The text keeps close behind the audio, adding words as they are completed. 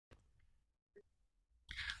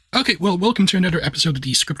Okay, well, welcome to another episode of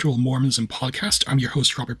the Scriptural Mormonism podcast. I'm your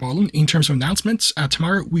host, Robert Boland. In terms of announcements,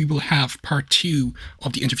 tomorrow we will have part two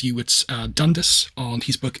of the interview with Dundas on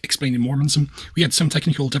his book, Explaining Mormonism. We had some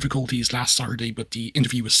technical difficulties last Saturday, but the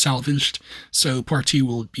interview was salvaged. So part two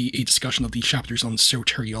will be a discussion of the chapters on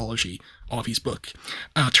soteriology of his book.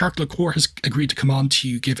 Tark LaCour has agreed to come on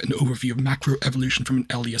to give an overview of macroevolution from an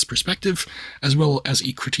LDS perspective, as well as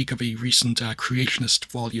a critique of a recent creationist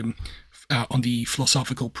volume on the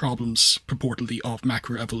philosophical problems purportedly of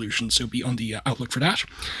macroevolution, so be on the outlook for that.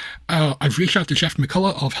 I've reached out to Jeff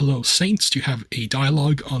McCullough of Hello Saints to have a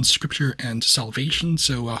dialogue on scripture and salvation,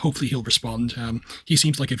 so hopefully he'll respond. He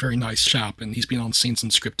seems like a very nice chap, and he's been on Saints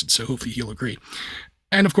Unscripted, so hopefully he'll agree.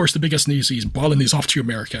 And of course, the biggest news is Boland is off to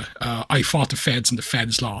America. I fought the feds and the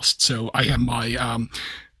feds lost, so I have my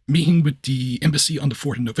meeting with the embassy on the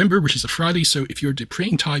 4th of November, which is a Friday. So if you're the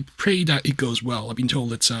praying type, pray that it goes well. I've been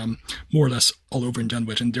told it's more or less all over and done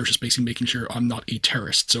with, and they're just basically making sure I'm not a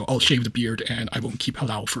terrorist. So I'll shave the beard and I won't keep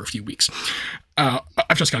halal for a few weeks.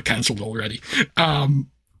 I've just got cancelled already.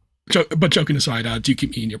 But joking aside, do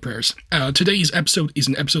keep me in your prayers. Today's episode is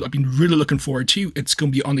an episode I've been really looking forward to. It's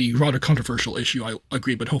going to be on a rather controversial issue, I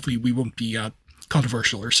agree, but hopefully we won't be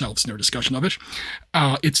controversial ourselves in our discussion of it.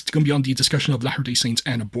 It's going to be on the discussion of Latter-day Saints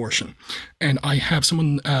and abortion. And I have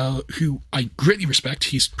someone who I greatly respect.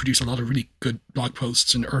 He's produced a lot of really good blog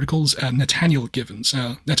posts and articles, Nathaniel Givens.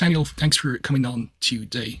 Nathaniel, thanks for coming on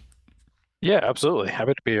today. Yeah, absolutely.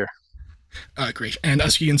 Happy to be here. Great. And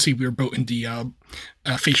as you can see, we're both in the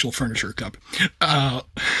facial furniture club. Uh,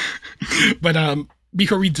 but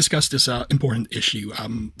before we discuss this important issue,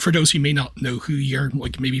 for those who may not know who you are,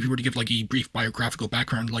 like maybe if you were to give like a brief biographical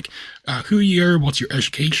background, like who you are, what's your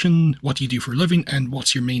education, what do you do for a living, and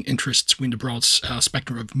what's your main interests within the broad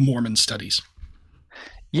spectrum of Mormon studies?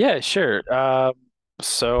 Yeah, sure.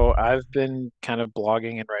 So I've been kind of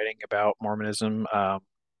blogging and writing about Mormonism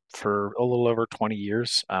for a little over 20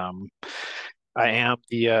 years. I am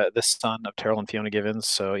the son of Terryl and Fiona Givens,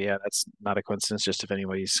 so yeah, that's not a coincidence. Just if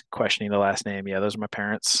anybody's questioning the last name, yeah, those are my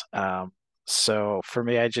parents. So for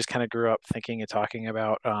me, I just kind of grew up thinking and talking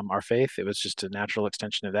about our faith. It was just a natural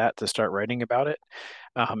extension of that to start writing about it.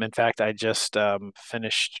 In fact, I just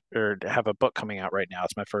finished or have a book coming out right now.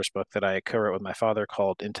 It's my first book that I co-wrote with my father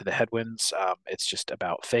called Into the Headwinds. It's just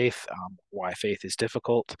about faith, why faith is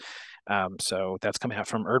difficult. So that's coming out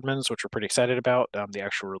from Erdman's, which we're pretty excited about. The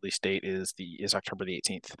actual release date is October the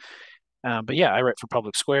 18th. But yeah, I write for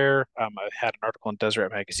Public Square. I've had an article in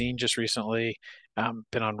Deseret Magazine just recently.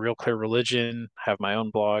 Been on Real Clear Religion. Have my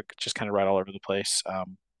own blog. Just kind of write all over the place.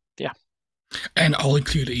 Yeah. And I'll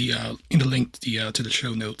include in the link to the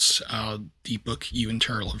show notes the book you and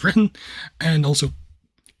Terrell have written, and also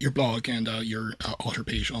your blog and your author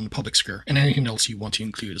page on the Public Square, and anything else you want to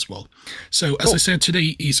include as well. So, as I Cool. said,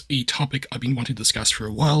 today is a topic I've been wanting to discuss for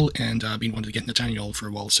a while, and I've been wanting to get Nathaniel for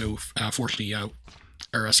a while. So, fortunately,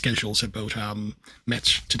 our schedules have both met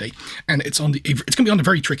today, and it's going to be on a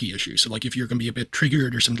very tricky issue. So, like, if you're going to be a bit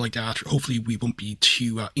triggered or something like that, hopefully we won't be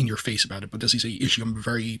too in your face about it. But this is a issue I'm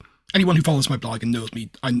very anyone who follows my blog and knows me,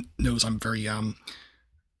 knows I'm very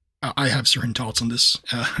I have certain thoughts on this,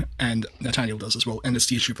 and Nathaniel does as well, and it's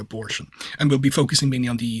the issue of abortion. And we'll be focusing mainly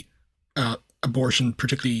on the abortion,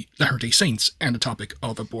 particularly Latter-day Saints, and the topic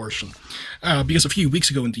of abortion. Because a few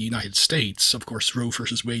weeks ago in the United States, of course, Roe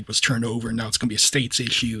versus Wade was turned over, and now it's going to be a states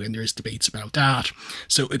issue, and there's debates about that.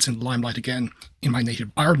 So it's in the limelight again. In my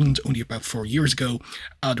native Ireland, only about 4 years ago,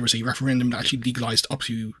 there was a referendum that actually legalized up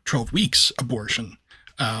to 12 weeks abortion.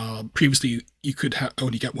 Previously, you could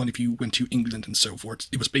only get one if you went to England and so forth.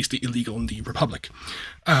 It was basically illegal in the Republic.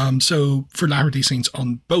 So for Latter-day Saints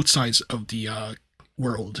on both sides of the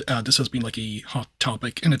world, this has been like a hot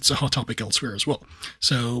topic, and it's a hot topic elsewhere as well.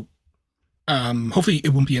 So hopefully it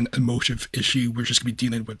won't be an emotive issue. We're just going to be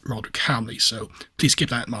dealing with rather calmly. So please keep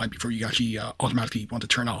that in mind before you actually automatically want to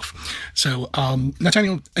turn off. So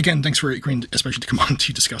Nathaniel, again, thanks for agreeing, especially to come on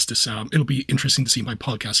to discuss this. It'll be interesting to see my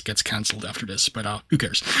podcast gets cancelled after this, but who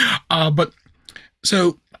cares? But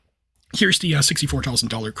so here's the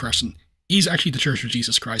 $64,000 question. Is actually the Church of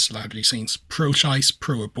Jesus Christ of Latter-day Saints pro-choice,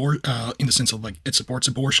 pro-abort, in the sense of like it supports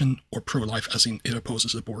abortion, or pro-life as in it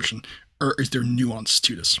opposes abortion? Or is there nuance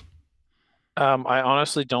to this? I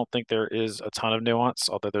honestly don't think there is a ton of nuance,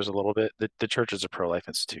 although there's a little bit. The church is a pro-life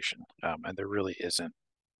institution, and there really isn't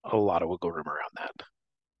a lot of wiggle room around that.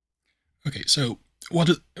 Okay, so what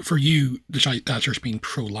is, for you, the church being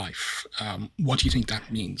pro-life, what do you think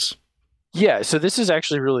that means? Yeah, so this is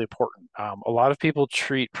actually really important. A lot of people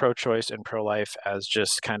treat pro-choice and pro-life as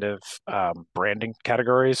just kind of branding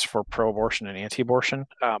categories for pro-abortion and anti-abortion,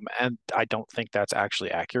 and I don't think that's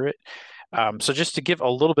actually accurate. So just to give a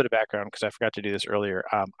little bit of background, because I forgot to do this earlier,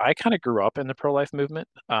 I kind of grew up in the pro-life movement.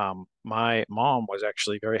 My mom was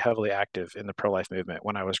actually very heavily active in the pro-life movement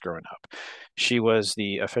when I was growing up. She was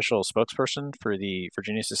the official spokesperson for the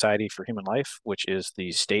Virginia Society for Human Life, which is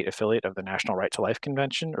the state affiliate of the National Right to Life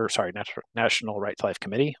Convention, or sorry, National Right to Life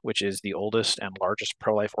Committee, which is the oldest and largest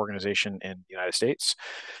pro-life organization in the United States.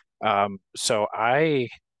 So I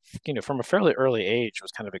from a fairly early age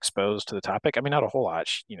was kind of exposed to the topic. I mean, not a whole lot.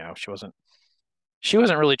 She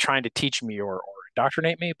wasn't really trying to teach me or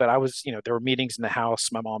indoctrinate me, but I was, there were meetings in the house.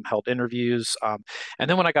 My mom held interviews. And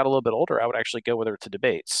then when I got a little bit older, I would actually go with her to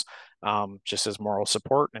debates, just as moral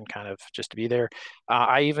support and kind of just to be there.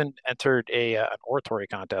 I even entered an oratory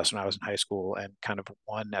contest when I was in high school and kind of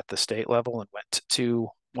won at the state level and went to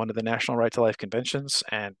one of the National Right to Life conventions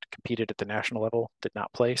and competed at the national level, did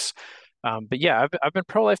not place. But yeah, I've been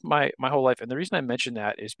pro-life my whole life. And the reason I mention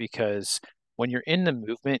that is because when you're in the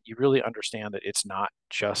movement, you really understand that it's not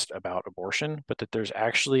just about abortion, but that there's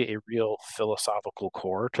actually a real philosophical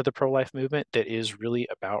core to the pro-life movement that is really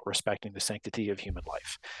about respecting the sanctity of human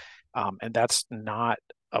life. And that's not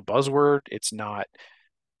a buzzword. It's not,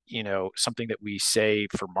 something that we say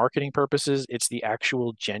for marketing purposes. It's the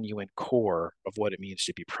actual genuine core of what it means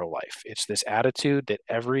to be pro-life. It's this attitude that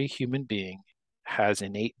every human being has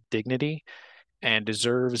innate dignity and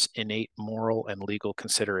deserves innate moral and legal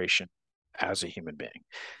consideration as a human being.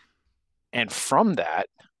 And from that,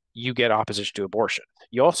 you get opposition to abortion.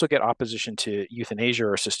 You also get opposition to euthanasia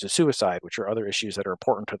or assisted suicide, which are other issues that are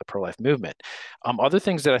important to the pro-life movement. Other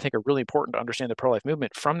things that I think are really important to understand the pro-life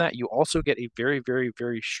movement, from that, you also get a very, very,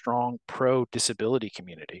 very strong pro-disability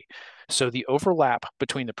community. So the overlap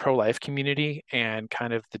between the pro-life community and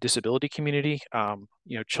kind of the disability community,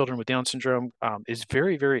 children with Down syndrome, is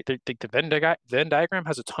very, very, the Venn diagram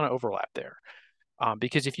has a ton of overlap there.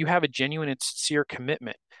 Because if you have a genuine and sincere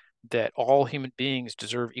commitment that all human beings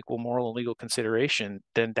deserve equal moral and legal consideration,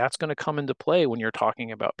 then that's going to come into play when you're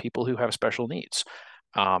talking about people who have special needs.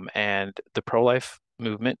 And the pro-life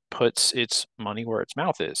movement puts its money where its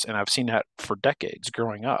mouth is. And I've seen that for decades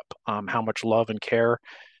growing up, how much love and care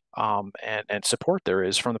and support there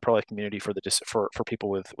is from the pro-life community for for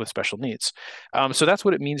people with special needs. So that's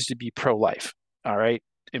what it means to be pro-life. All right.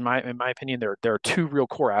 In my opinion, there are two real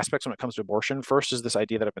core aspects when it comes to abortion. First is this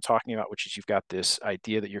idea that I've been talking about, which is you've got this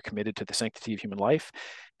idea that you're committed to the sanctity of human life.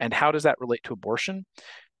 And how does that relate to abortion?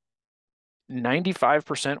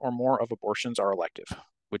 95% or more of abortions are elective,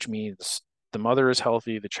 which means the mother is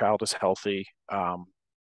healthy, the child is healthy.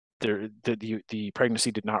 The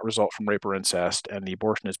pregnancy did not result from rape or incest, and the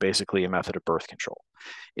abortion is basically a method of birth control.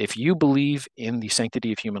 If you believe in the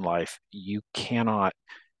sanctity of human life, you cannot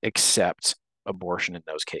accept abortion in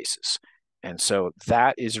those cases. And so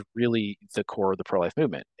that is really the core of the pro-life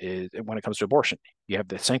movement is when it comes to abortion. You have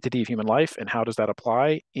the sanctity of human life, and how does that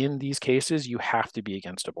apply? In these cases, you have to be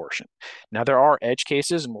against abortion. Now, there are edge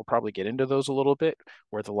cases, and we'll probably get into those a little bit,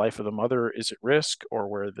 where the life of the mother is at risk or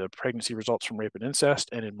where the pregnancy results from rape and incest.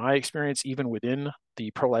 And in my experience, even within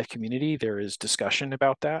the pro-life community, there is discussion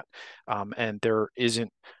about that. And there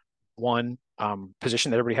isn't one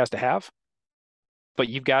position that everybody has to have, but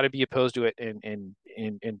you've got to be opposed to it in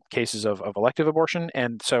cases of elective abortion.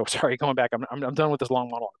 And so, sorry, going back, I'm done with this long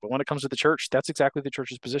monologue. But when it comes to the church, that's exactly the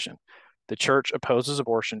church's position. The church opposes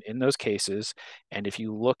abortion in those cases. And if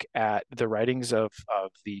you look at the writings of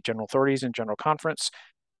the general authorities and general conference,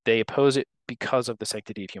 they oppose it because of the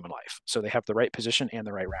sanctity of human life. So they have the right position and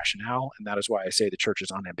the right rationale. And that is why I say the church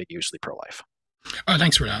is unambiguously pro-life.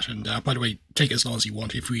 Thanks for that. And by the way, take as long as you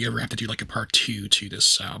want. If we ever have to do like a part two to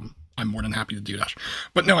this, I'm more than happy to do that.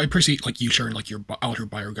 But no, I appreciate like you sharing like your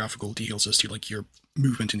autobiographical details as to like your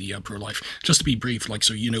movement in the pro-life. Just to be brief, like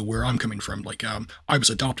so you know where I'm coming from. Like I was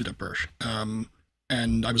adopted at birth.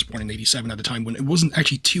 And I was born in '87 at a time when it wasn't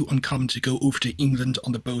actually too uncommon to go over to England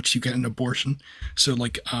on the boat to get an abortion. So,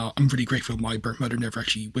 like, I'm really grateful my birth mother never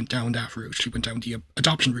actually went down that route. She went down the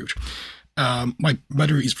adoption route. My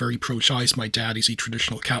mother is very pro-choice. My dad is a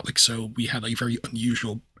traditional Catholic, so we had a very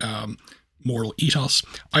unusual moral ethos.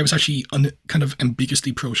 I was actually kind of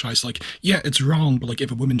ambiguously pro-choice. Like, yeah, it's wrong, but like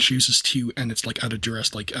if a woman chooses to, and it's like out of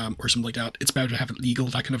duress, like or something like that, it's better to have it legal.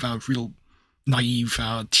 That kind of a real naive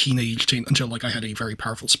teenage teen until like I had a very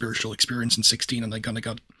powerful spiritual experience in 16, and I kind of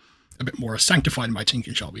got a bit more sanctified in my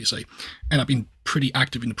thinking, shall we say. And I've been pretty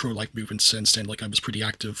active in the pro-life movement since then. Like I was pretty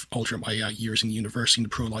active all throughout my years in university in the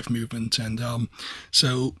pro-life movement, and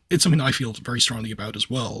so it's something I feel very strongly about as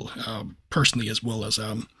well, personally as well as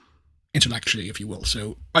intellectually, if you will.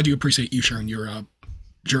 So I do appreciate you sharing your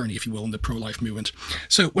journey, if you will, in the pro-life movement.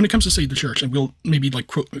 So when it comes to, say, the church, and we'll maybe like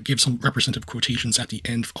give some representative quotations at the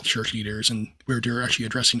end of church leaders and where they're actually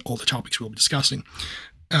addressing all the topics we'll be discussing.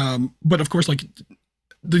 But of course, like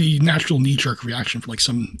the natural knee-jerk reaction for like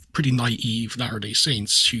some pretty naive Latter-day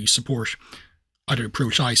Saints who support either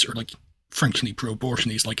pro-choice or like frankly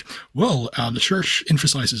pro-abortion is like, well, the church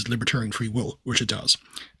emphasizes libertarian free will, which it does,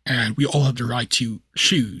 and we all have the right to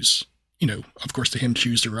choose. Of course, to him,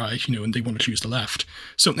 choose the right, and they want to choose the left.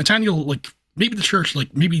 So Nathaniel, like, maybe the church,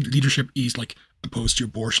 like, maybe leadership is, like, opposed to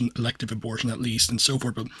abortion, elective abortion at least, and so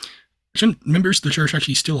forth, but shouldn't members of the church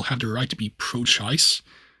actually still have the right to be pro-choice?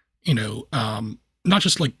 Not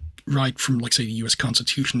just, like, right from, like, say, the U.S.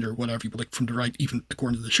 Constitution or whatever, but, like, from the right, even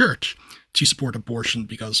according to the church, to support abortion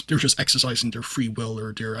because they're just exercising their free will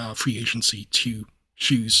or their free agency to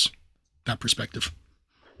choose that perspective.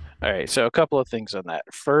 All right, so a couple of things on that.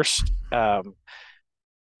 First,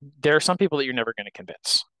 there are some people that you're never going to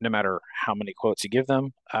convince, no matter how many quotes you give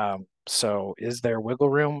them. So is there wiggle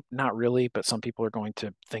room? Not really, but some people are going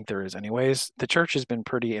to think there is anyways. The church has been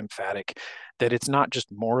pretty emphatic that it's not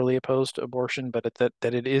just morally opposed to abortion, but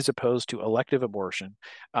that it is opposed to elective abortion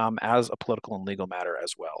as a political and legal matter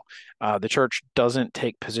as well. The church doesn't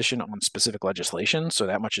take position on specific legislation, so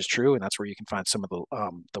that much is true, and that's where you can find some of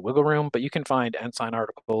the wiggle room. But you can find ensign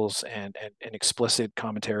articles and explicit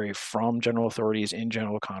commentary from general authorities in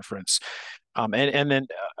general conference. And then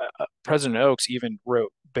President Oakes even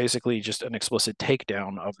wrote basically just an explicit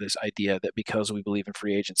takedown of this idea that because we believe in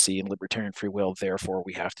free agency and libertarian free will, therefore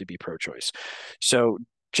we have to be pro-choice. So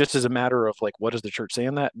just as a matter of like, what does the church say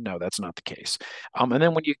on that? No, that's not the case. And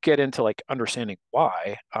then when you get into like understanding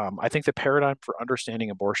why, I think the paradigm for understanding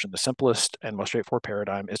abortion, the simplest and most straightforward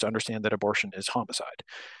paradigm is to understand that abortion is homicide.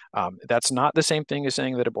 That's not the same thing as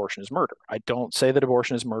saying that abortion is murder. I don't say that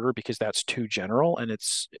abortion is murder because that's too general,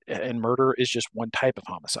 and murder is just one type of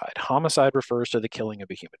homicide. Homicide refers to the killing of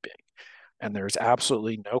a human being. And there's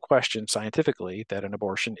absolutely no question scientifically that an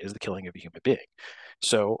abortion is the killing of a human being.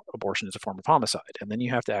 So abortion is a form of homicide. And then you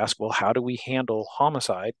have to ask, well, how do we handle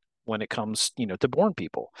homicide when it comes, to born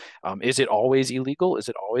people? Is it always illegal? Is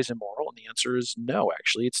it always immoral? And the answer is no,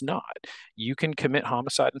 actually, it's not. You can commit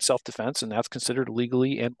homicide in self-defense, and that's considered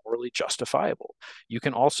legally and morally justifiable. You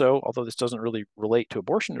can also, although this doesn't really relate to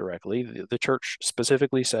abortion directly, the church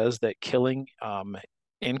specifically says that killing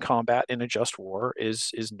in combat in a just war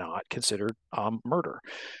is not considered murder.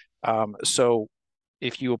 So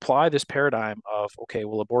if you apply this paradigm of, okay,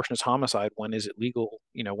 well, abortion is homicide, when is it legal?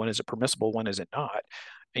 When is it permissible? When is it not?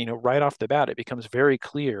 Right off the bat, it becomes very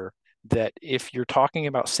clear that if you're talking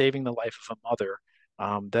about saving the life of a mother,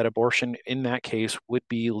 that abortion in that case would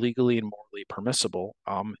be legally and morally permissible,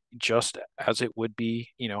 just as it would be,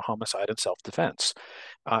 homicide and self-defense.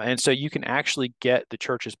 And so you can actually get the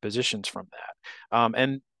church's positions from that.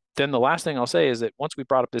 And then the last thing I'll say is that once we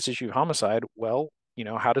brought up this issue of homicide, well,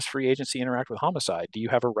 how does free agency interact with homicide? Do you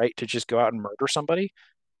have a right to just go out and murder somebody?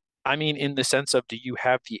 I mean, in the sense of, do you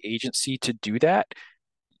have the agency to do that?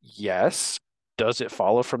 Yes. Does it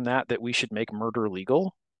follow from that we should make murder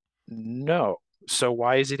legal? No. So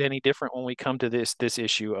why is it any different when we come to this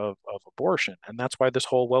issue of abortion? And that's why this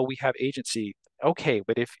whole, well, we have agency. Okay,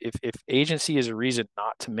 but if agency is a reason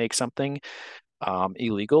not to make something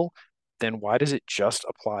illegal, then why does it just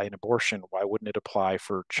apply in abortion? Why wouldn't it apply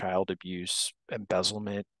for child abuse,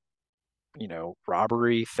 embezzlement,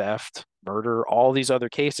 robbery, theft, murder, all these other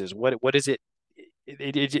cases? What is it?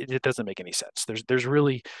 It doesn't make any sense. There's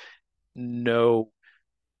really no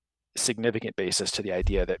significant basis to the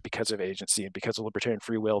idea that because of agency and because of libertarian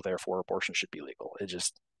free will, therefore abortion should be legal.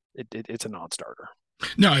 It's a non-starter.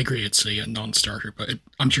 No, I agree. It's a non-starter, but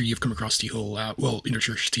I'm sure you've come across the whole, well,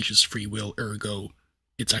 church teaches free will, ergo,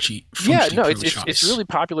 it's actually functionally it's really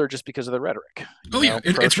popular just because of the rhetoric.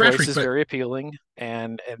 It's rhetoric, is very appealing,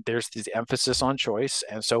 and there's this emphasis on choice,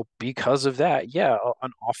 and so because of that, yeah,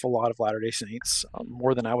 an awful lot of Latter-day Saints,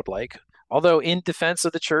 more than I would like. Although, in defense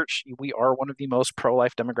of the church, we are one of the most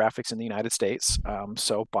pro-life demographics in the United States,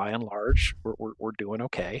 so by and large, we're doing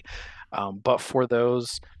okay. But for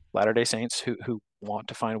those Latter-day Saints who want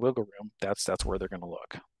to find wiggle room, that's where they're going to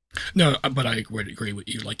look. No, but I would agree with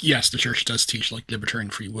you. Like, yes, the church does teach like libertarian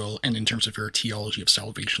free will, and in terms of your theology of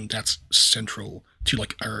salvation, that's central to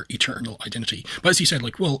like our eternal identity. But as you said,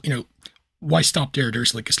 like, well, why stop there?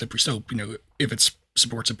 There's like a slippery slope. If it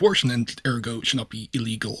supports abortion, then ergo it should not be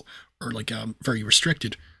illegal or like very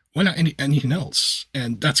restricted. Why not anything else?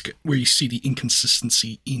 And that's where you see the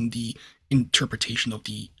inconsistency in the interpretation of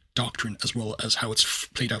the doctrine as well as how it's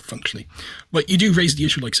played out functionally. But you do raise the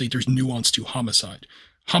issue, like say, there's nuance to homicide.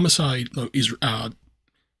 Homicide is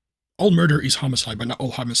all murder is homicide, but not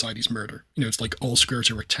all homicide is murder. It's like all squares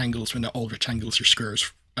are rectangles, but not all rectangles are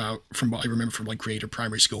squares. From what I remember from like grade or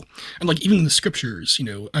primary school, and like even in the scriptures,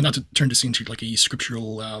 and not to turn this into like a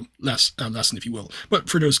scriptural lesson, if you will, but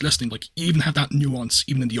for those listening, like you even have that nuance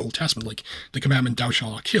even in the Old Testament, like the commandment "Thou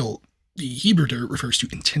shalt not kill." The Hebrew there refers to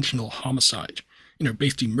intentional homicide.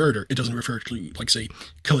 Basically murder. It doesn't refer to like say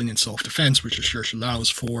killing in self-defense, which the church allows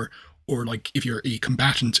for, or like if you're a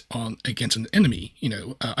combatant on against an enemy.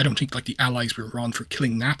 I don't think like the Allies were wrong for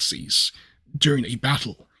killing Nazis during a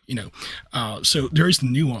battle. So there is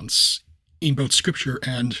nuance in both scripture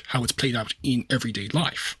and how it's played out in everyday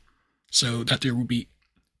life. So that there would be,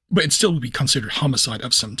 but it still would be considered homicide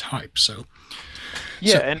of some type.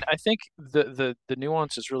 Yeah, and I think the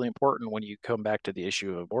nuance is really important when you come back to the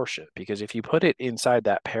issue of abortion, because if you put it inside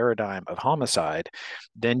that paradigm of homicide,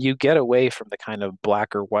 then you get away from the kind of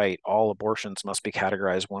black or white, all abortions must be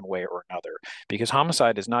categorized one way or another. Because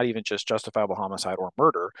homicide is not even just justifiable homicide or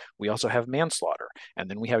murder. We also have manslaughter, and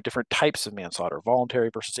then we have different types of manslaughter, voluntary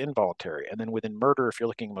versus involuntary. And then within murder, if you're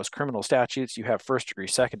looking at most criminal statutes, you have first degree,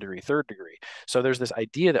 second degree, third degree. So there's this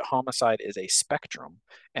idea that homicide is a spectrum,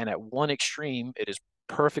 and at one extreme, it is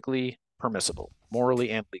perfectly permissible, morally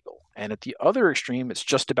and legal. And at the other extreme, it's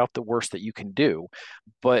just about the worst that you can do.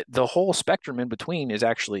 But the whole spectrum in between is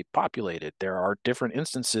actually populated. There are different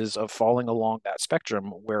instances of falling along that spectrum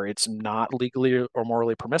where it's not legally or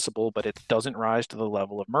morally permissible, but it doesn't rise to the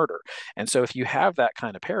level of murder. And so if you have that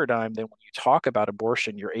kind of paradigm, then when you talk about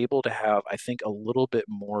abortion, you're able to have, I think, a little bit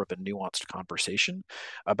more of a nuanced conversation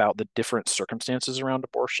about the different circumstances around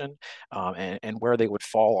abortion, and where they would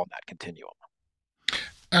fall on that continuum.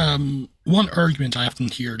 One argument I often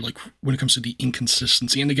hear, like when it comes to the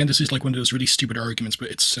inconsistency, and again, this is like one of those really stupid arguments, but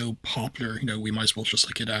it's so popular, we might as well just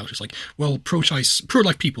like get out. It's like, well,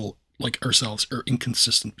 pro-life people like ourselves are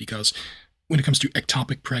inconsistent because when it comes to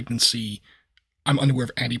ectopic pregnancy, I'm unaware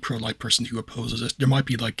of any pro-life person who opposes it. There might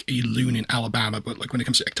be like a loon in Alabama, but like when it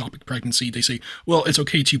comes to ectopic pregnancy, they say, well, it's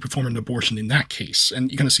okay to perform an abortion in that case,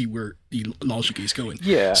 and you kind of see where the logic is going.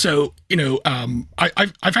 Yeah. So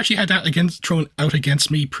I've actually had that thrown out against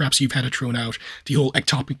me. Perhaps you've had it thrown out. The whole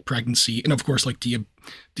ectopic pregnancy, and of course, like the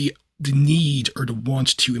need or the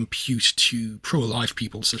want to impute to pro-life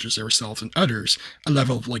people such as ourselves and others a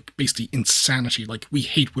level of like basically insanity. Like we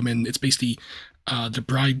hate women. It's basically the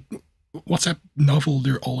bride. What's that novel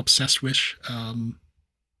they're all obsessed with?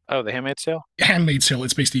 Oh, The Handmaid's Tale? Handmaid's Tale.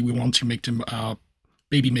 It's basically we want to make them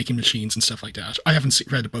baby making machines and stuff like that. I haven't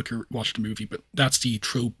read the book or watched the movie, but that's the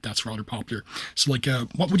trope that's rather popular. So, like,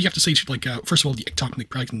 what would you have to say to, like, first of all, the ectopic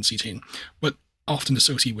pregnancy thing, but often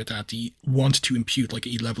associated with that, the want to impute, like,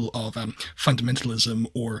 a level of fundamentalism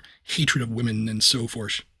or hatred of women and so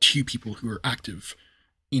forth to people who are active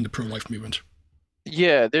in the pro-life movement?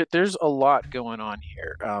 Yeah, there's a lot going on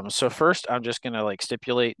here. So first, I'm just gonna like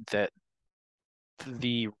stipulate that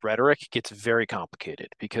the rhetoric gets very complicated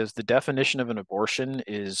because the definition of an abortion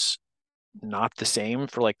is not the same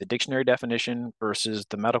for like the dictionary definition versus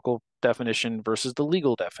the medical definition versus the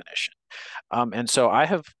legal definition. And so I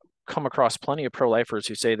have come across plenty of pro-lifers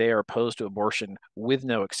who say they are opposed to abortion with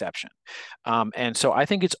no exception. And so I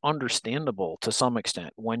think it's understandable to some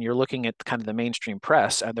extent when you're looking at kind of the mainstream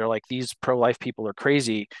press and they're like, these pro-life people are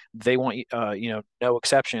crazy. They want, no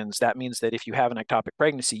exceptions. That means that if you have an ectopic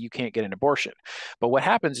pregnancy, you can't get an abortion. But what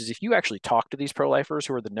happens is if you actually talk to these pro-lifers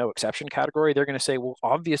who are the no exception category, they're going to say, well,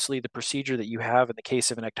 obviously the procedure that you have in the case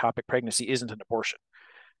of an ectopic pregnancy isn't an abortion.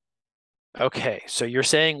 Okay, so you're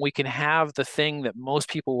saying we can have the thing that most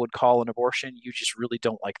people would call an abortion, you just really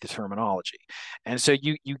don't like the terminology. And so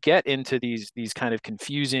you get into these kind of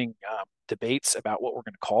confusing debates about what we're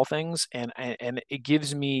going to call things, and it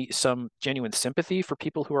gives me some genuine sympathy for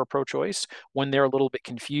people who are pro-choice when they're a little bit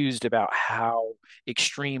confused about how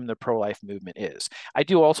extreme the pro-life movement is. I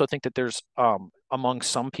do also think that there's among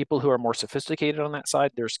some people who are more sophisticated on that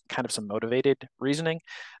side, there's kind of some motivated reasoning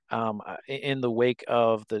in the wake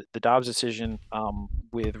of the Dobbs decision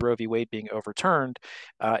with Roe v. Wade being overturned.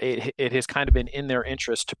 It has kind of been in their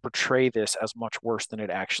interest to portray this as much worse than it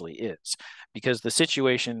actually is, because the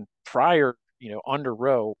situation prior, under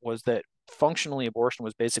Roe was that functionally abortion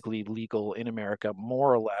was basically legal in America,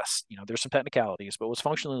 more or less. There's some technicalities, but was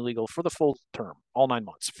functionally legal for the full term, all 9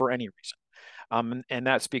 months, for any reason. And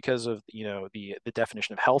that's because of the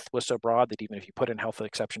definition of health was so broad that even if you put in health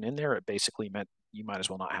exception in there, it basically meant you might as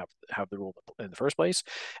well not have the rule in the first place.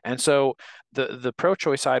 And so the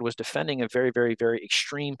pro-choice side was defending a very, very, very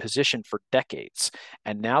extreme position for decades.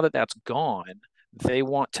 And now that that's gone, they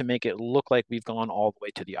want to make it look like we've gone all the way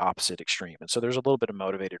to the opposite extreme. And so there's a little bit of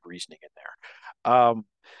motivated reasoning in there.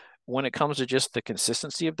 When it comes to just the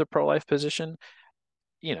consistency of the pro-life position,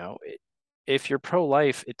 you know, if you're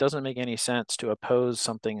pro-life, it doesn't make any sense to oppose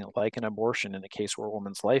something like an abortion in a case where a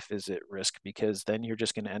woman's life is at risk, because then you're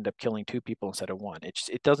just going to end up killing two people instead of one.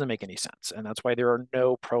 It doesn't make any sense, and that's why there are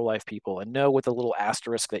no pro-life people, and no with a little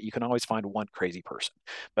asterisk that you can always find one crazy person,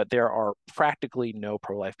 but there are practically no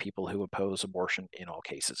pro-life people who oppose abortion in all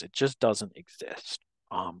cases. It just doesn't exist.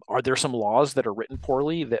 Are there some laws that are written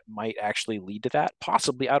poorly that might actually lead to that?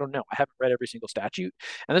 Possibly. I don't know. I haven't read every single statute.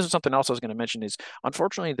 And this is something else I was going to mention is,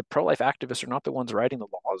 unfortunately, the pro-life activists are not the ones writing the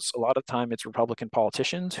laws. A lot of time it's Republican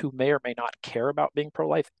politicians who may or may not care about being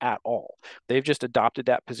pro-life at all. They've just adopted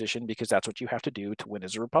that position because that's what you have to do to win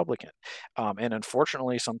as a Republican. And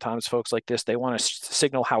unfortunately, sometimes folks like this, they want to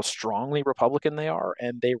signal how strongly Republican they are,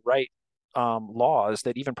 and they write laws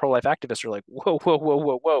that even pro-life activists are like, whoa, whoa, whoa,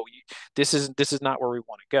 whoa, whoa, this is not where we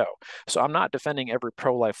want to go. So I'm not defending every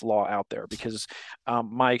pro-life law out there, because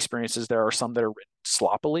my experience is there are some that are written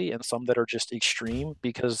sloppily and some that are just extreme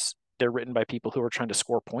because they're written by people who are trying to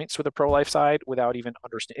score points with the pro-life side without even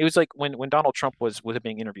understanding. It was like when Donald Trump was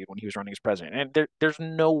being interviewed when he was running as president, and there's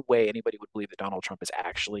no way anybody would believe that Donald Trump is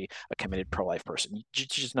actually a committed pro-life person,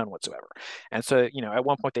 just none whatsoever. And so, at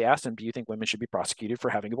one point they asked him, "Do you think women should be prosecuted for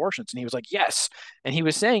having abortions?" And he was like, "Yes." And he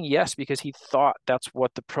was saying yes because he thought that's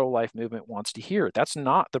what the pro-life movement wants to hear. That's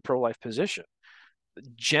not the pro-life position.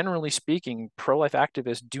 Generally speaking, pro-life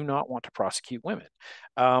activists do not want to prosecute women.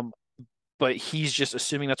 Um, but he's just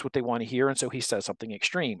assuming that's what they want to hear, and so he says something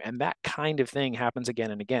extreme. And that kind of thing happens again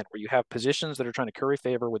and again, where you have positions that are trying to curry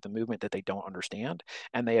favor with the movement that they don't understand,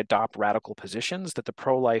 and they adopt radical positions that the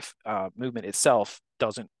pro-life movement itself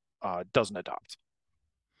doesn't adopt.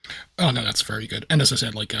 Oh no, that's very good. And as I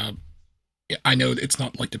said, like I know it's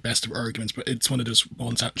not like the best of arguments, but it's one of those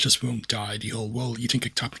ones that just won't die. The whole, well, you think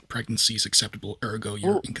ectopic pregnancy is acceptable, ergo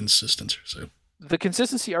you're Well, inconsistent. So the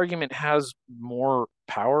consistency argument has more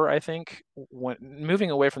power, I think, when moving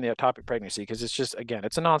away from the ectopic pregnancy, because it's just, again,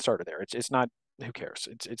 it's a non-starter there. It's not, who cares?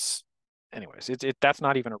 It's anyways, that's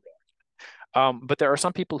not even a real. But there are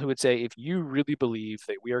some people who would say, if you really believe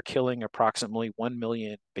that we are killing approximately 1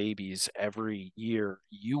 million babies every year,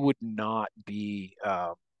 you would not be,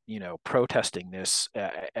 protesting this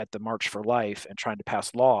at the March for Life and trying to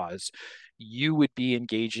pass laws. You would be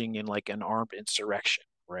engaging in like an armed insurrection,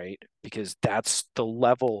 right? Because that's the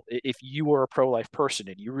level. If you are a pro-life person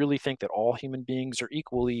and you really think that all human beings are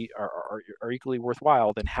equally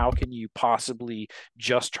worthwhile, then how can you possibly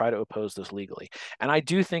just try to oppose this legally? And I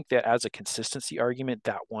do think that as a consistency argument,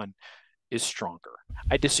 that one is stronger.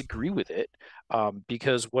 I disagree with it,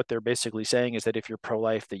 because what they're basically saying is that if you're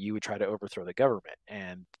pro-life, that you would try to overthrow the government,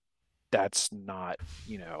 and that's not,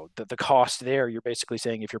 the cost there. You're basically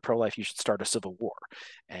saying if you're pro-life, you should start a civil war.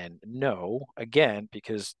 And no, again,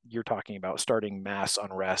 because you're talking about starting mass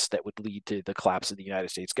unrest that would lead to the collapse of the United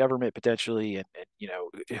States government potentially. And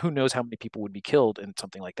who knows how many people would be killed in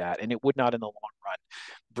something like that. And it would not in the long run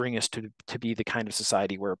bring us to be the kind of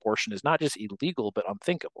society where abortion is not just illegal, but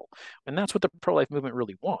unthinkable. And that's what the pro-life movement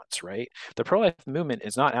really wants, right? The pro-life movement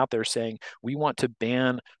is not out there saying we want to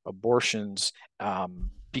ban abortions,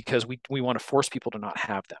 because we want to force people to not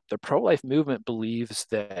have them. The pro-life movement believes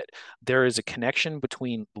that there is a connection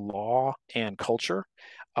between law and culture,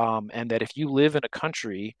 and that if you live in a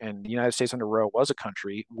country, and the United States under Roe was a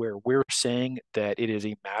country, where we're saying that it is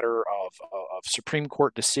a matter of Supreme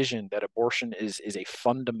Court decision that abortion is a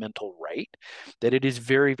fundamental right, that it is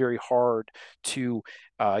very, very hard to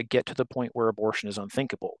get to the point where abortion is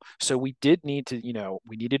unthinkable. So we did need to,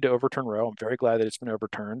 we needed to overturn Roe. I'm very glad that it's been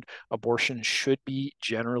overturned. Abortion should be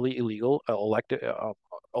generally illegal.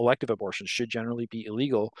 Elective abortions should generally be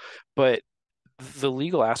illegal, but the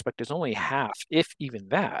legal aspect is only half, if even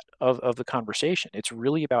that, of the conversation. It's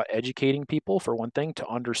really about educating people, for one thing, to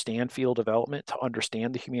understand fetal development, to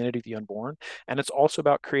understand the humanity of the unborn. And it's also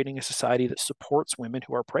about creating a society that supports women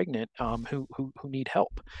who are pregnant, who need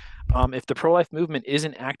help. If the pro-life movement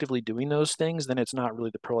isn't actively doing those things, then it's not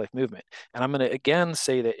really the pro-life movement. And I'm going to again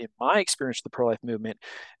say that in my experience with the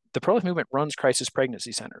pro-life movement runs crisis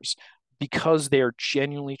pregnancy centers because they are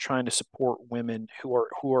genuinely trying to support women who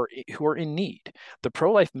are in need. The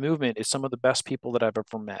pro-life movement is some of the best people that I've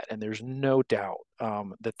ever met, and there's no doubt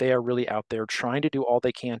that they are really out there trying to do all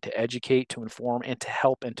they can to educate, to inform, and to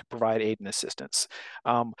help and to provide aid and assistance.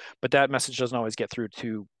 But that message doesn't always get through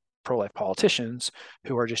to pro-life politicians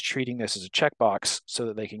who are just treating this as a checkbox so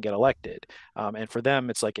that they can get elected. And for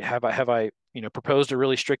them, it's like, have I proposed a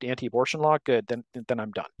really strict anti-abortion law? Good, then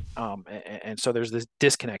I'm done. And so there's this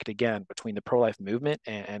disconnect again between the pro-life movement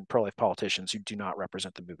and pro-life politicians who do not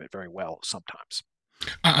represent the movement very well sometimes.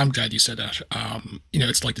 I'm glad you said that.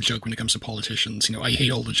 It's like the joke when it comes to politicians. I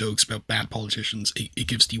hate all the jokes about bad politicians. It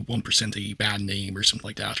gives the 1% a bad name or something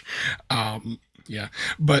like that. Yeah,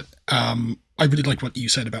 but I really like what you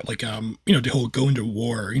said about like the whole going to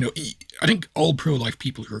war. I think all pro-life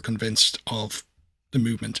people who are convinced of the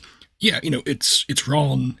movement, yeah, it's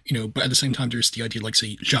wrong. But at the same time, there's the idea like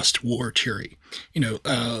say just war theory.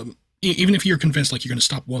 Even if you're convinced like you're going to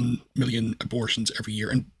stop 1 million abortions every year,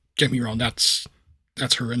 and get me wrong, that's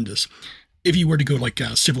horrendous. If you were to go like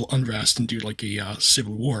civil unrest and do like a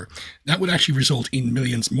civil war, that would actually result in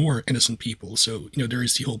millions more innocent people. So there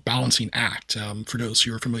is the whole balancing act. For those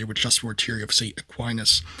who are familiar with just war theory of say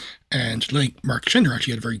Aquinas, and like Mark Schindler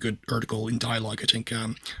actually had a very good article in Dialogue, I think,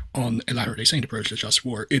 on a Latter-day Saint approach to just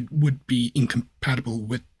war. It would be incompatible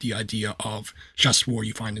with the idea of just war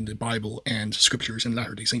you find in the Bible and scriptures and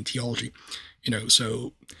Latter-day Saint theology.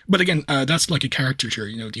 So but again, that's like a caricature.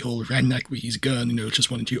 The whole redneck with his gun,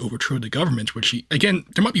 just wanting to overthrow the government. Which again,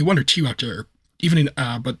 there might be one or two out there, even in,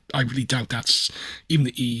 but I really doubt that's even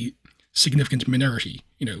a significant minority.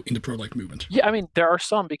 In the pro-life movement. Yeah, I mean, there are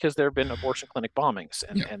some because there have been abortion clinic bombings,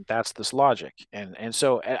 and Yeah, that's this logic. And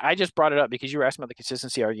so I just brought it up because you were asking about the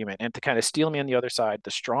consistency argument, and to kind of steal me on the other side,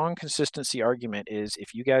 the strong consistency argument is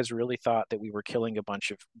if you guys really thought that we were killing a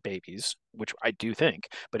bunch of babies, which I do think,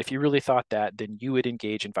 but if you really thought that, then you would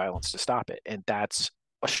engage in violence to stop it, and that's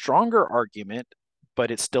a stronger argument,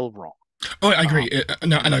 but it's still wrong. oh, I agree. No,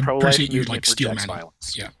 And and the I pro-life appreciate you like movement steel rejects manning.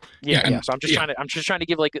 violence. Yeah, yeah, Yeah. and So yeah, I'm just trying to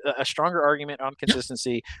give like a stronger argument on yeah,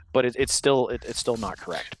 consistency, but it's still it's still not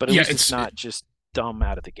correct. But at yeah. least it's not just dumb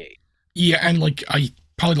out of the gate. Yeah, and like I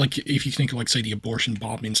probably like if you think of like say the abortion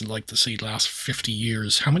bombings in like the say last 50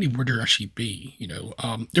 years, how many would there actually be?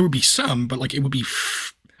 There would be some, but like it would be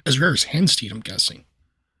as rare as hen's teeth, I'm guessing.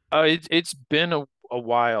 It's been a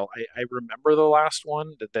while. I remember the last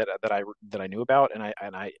one that I knew about,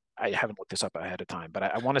 and I haven't looked this up ahead of time, but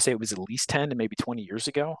I want to say it was at least 10 to maybe 20 years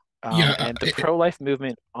ago. Yeah, And the pro-life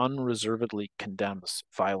movement unreservedly condemns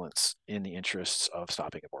violence in the interests of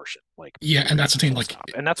stopping abortion, like yeah, and period, that's the thing. full Like, stop.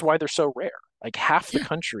 And that's why they're so rare. Like half the yeah,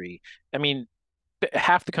 country, I mean,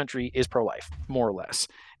 half the country is pro-life, more or less.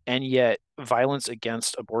 And yet, violence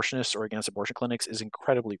against abortionists or against abortion clinics is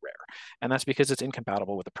incredibly rare, and that's because it's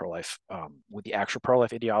incompatible with the pro-life, with the actual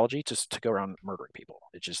pro-life ideology, to go around murdering people.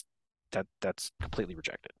 It just that's completely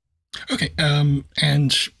rejected. okay.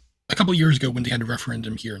 And a couple of years ago when they had a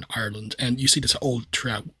referendum here in Ireland, and you see this all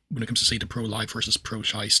throughout when it comes to say the pro-life versus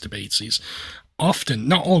pro-choice debates, is often,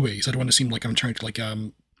 not always. I don't want to seem like I'm trying to like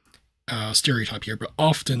stereotype here, but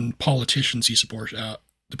often politicians who support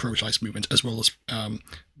the pro-choice movement, as well as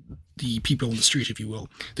the people on the street, if you will,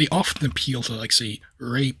 they often appeal to, like, say,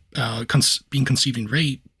 rape, being conceived in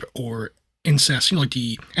rape or incest, like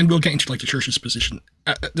and we'll get into like the church's position.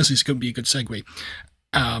 This is going to be a good segue.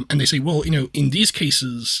 And they say, well, in these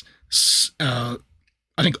cases, I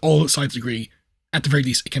think all sides agree, at the very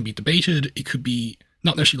least, it can be debated. It could be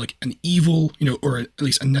not necessarily like an evil, or at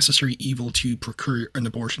least a necessary evil to procure an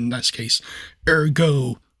abortion in this case.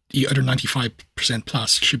 Ergo, the other 95%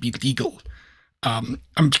 plus should be legal.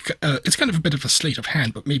 It's kind of a bit of a sleight of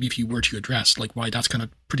hand, but maybe if you were to address like why that's kind of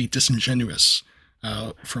pretty disingenuous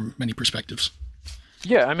from many perspectives.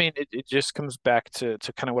 Yeah, I mean, it just comes back to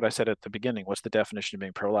kind of what I said at the beginning. What's the definition of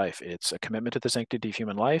being pro-life? It's a commitment to the sanctity of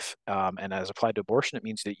human life, and as applied to abortion, it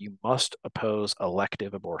means that you must oppose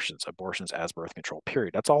elective abortions, abortions as birth control.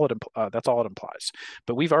 Period. That's all it implies.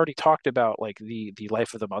 But we've already talked about like the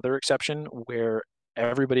life of the mother exception, where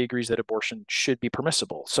everybody agrees that abortion should be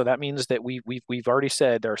permissible. So that means that we've already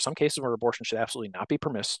said there are some cases where abortion should absolutely not be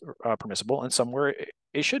permissible, and some where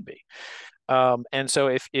it should be. And so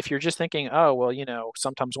if you're just thinking, oh well,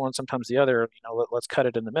 sometimes one, sometimes the other, let's cut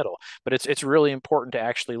it in the middle. But it's really important to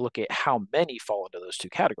actually look at how many fall into those two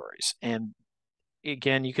categories. And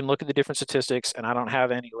again, you can look at the different statistics, and I don't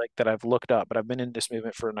have any like that I've looked up, but I've been in this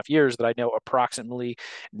movement for enough years that I know approximately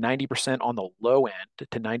 90% on the low end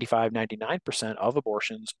to 95, 99% of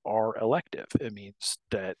abortions are elective. It means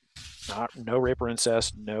that no rape or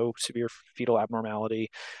incest, no severe fetal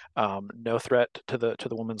abnormality, no threat to the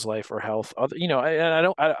woman's life or health. I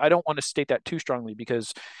don't want to state that too strongly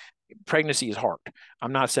because pregnancy is hard.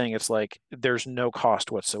 I'm not saying it's like there's no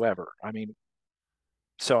cost whatsoever. I mean,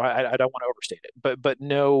 so I don't want to overstate it, but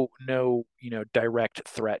no direct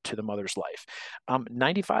threat to the mother's life.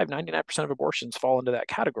 95, 99% of abortions fall into that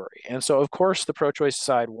category. And so of course the pro-choice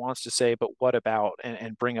side wants to say, but what about,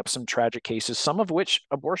 and bring up some tragic cases, some of which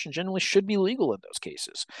abortion generally should be legal in those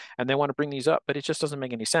cases. And they want to bring these up, but it just doesn't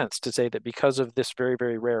make any sense to say that because of this very,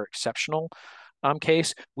 very rare exceptional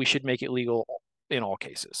case, we should make it legal in all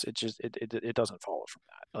cases. It doesn't follow from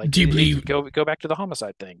that. Like Do you believe? go back to the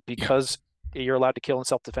homicide thing. Yeah, Because you're allowed to kill in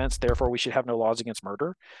self-defense, therefore we should have no laws against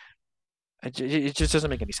murder. It just doesn't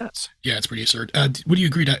make any sense. yeah, it's pretty absurd. Would you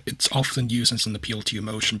agree that it's often used as an appeal to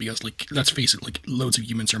emotion? Because, like, let's face it, like, loads of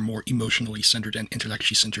humans are more emotionally centered and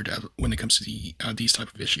intellectually centered when it comes to these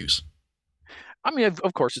type of issues. I mean,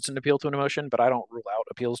 of course, it's an appeal to an emotion, but I don't rule out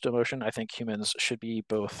appeals to emotion. I think humans should be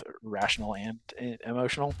both rational and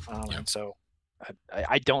emotional, Yeah. and so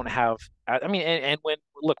I don't have. I mean, and when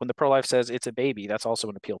look when the pro-life says it's a baby, that's also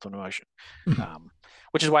an appeal to an emotion, Mhm. um,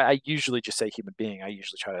 which is why I usually just say human being. I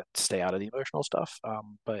usually try to stay out of the emotional stuff.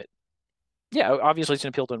 But yeah, obviously it's an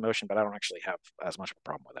appeal to an emotion, but I don't actually have as much of a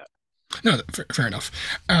problem with that. No, fair enough.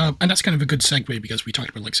 And that's kind of a good segue because we talked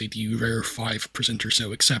about, like, say, the rare 5% or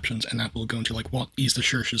so exceptions, and that will go into, like, what is the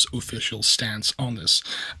church's official stance on this.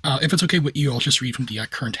 If it's okay with you, I'll just read from the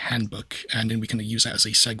current handbook, and then we can use that as a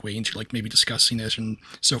segue into, like, maybe discussing it and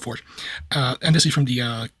so forth. And this is from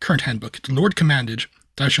the current handbook. The Lord commanded,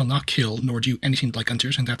 "Thou shalt not kill, nor do anything like unto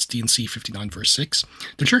it," and that's D&C 59, verse 6.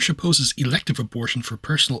 The Church opposes elective abortion for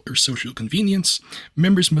personal or social convenience.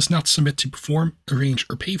 Members must not submit to, perform, arrange,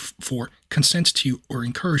 or pay for, consent to, or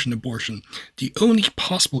encourage an abortion. The only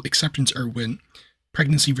possible exceptions are when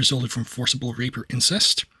pregnancy resulted from forcible rape or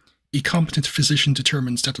incest, a competent physician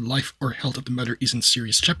determines that the life or health of the mother is in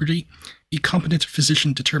serious jeopardy, a competent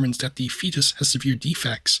physician determines that the fetus has severe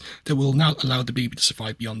defects that will not allow the baby to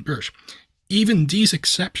survive beyond birth. Even these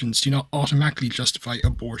exceptions do not automatically justify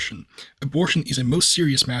abortion. Abortion is a most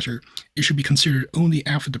serious matter. It should be considered only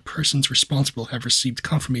after the persons responsible have received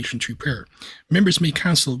confirmation through prayer. Members may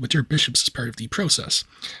counsel with their bishops as part of the process.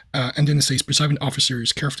 And then it says, presiding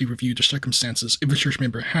officers carefully review the circumstances. If a church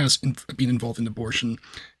member has been involved in abortion,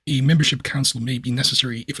 a membership council may be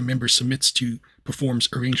necessary if a member submits to, performs,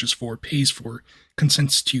 arranges for, pays for,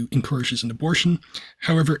 consents to, encourages an abortion.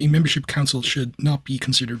 However, a membership council should not be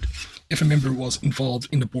considered if a member was involved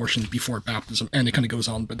in abortion before baptism. And it kind of goes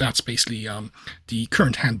on, but that's basically the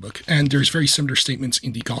current handbook. And there's very similar statements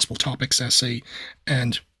in the Gospel Topics essay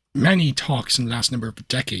and many talks in the last number of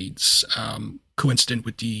decades, coincident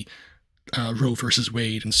with the Roe versus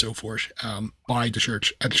Wade and so forth, by the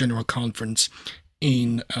church at General Conference,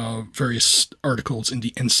 in various articles in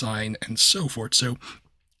the Ensign and so forth.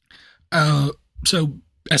 Uh, so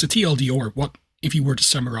as a TLDR, what if you were to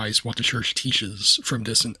summarize what the church teaches from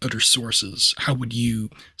this and other sources? How would you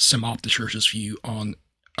sum up the church's view on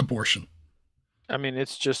abortion? I mean,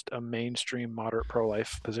 it's just a mainstream moderate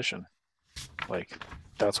pro-life position. Like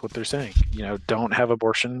that's what they're saying. Don't have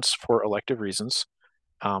abortions for elective reasons.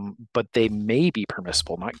 But they may be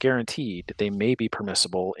permissible, not guaranteed. They may be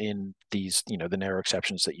permissible in these, the narrow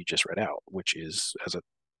exceptions that you just read out, which is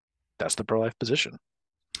that's the pro-life position.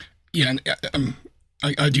 Yeah, and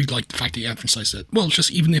I do like the fact that you emphasize that. Well,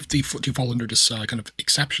 just even if they do fall under this kind of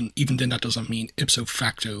exception, even then that doesn't mean ipso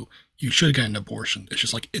facto you should get an abortion. It's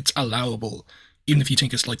just like it's allowable, even if you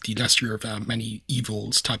think it's like the lesser of many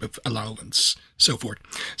evils type of allowance, so forth.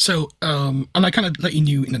 So, and I kind of let you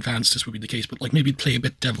knew in advance this would be the case, but like maybe play a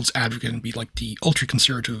bit devil's advocate and be like the ultra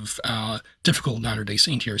conservative, difficult Latter Day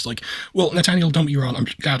Saint here. It's like, well, Nathaniel, don't be wrong. I'm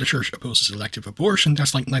glad the church opposes elective abortion.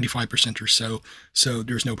 That's like 95% or so. So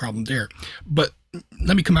there's no problem there. But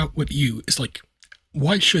let me come out with you. It's like,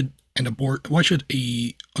 why should why should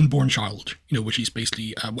a unborn child, which is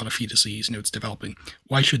basically what a fetus is, it's developing,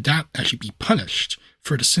 why should that actually be punished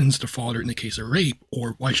for the sins of the father in the case of rape,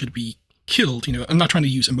 or why should it be killed? I'm not trying to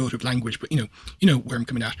use emotive language, but where I'm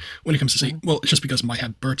coming at when it comes to say, well, it's just because it might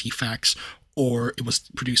have birth defects or it was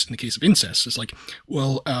produced in the case of incest. It's like,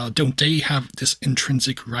 well, don't they have this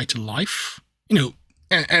intrinsic right to life?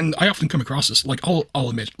 And I often come across this, like, I'll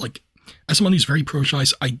admit, like, as someone who's very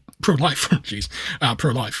pro-choice, pro-life, jeez,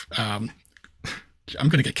 pro-life. I'm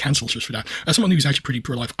going to get cancelled just for that. As someone who's actually pretty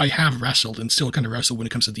pro-life, I have wrestled and still kind of wrestle when it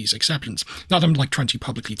comes to these exceptions. Not that I'm like trying to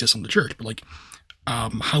publicly diss on the church, but like,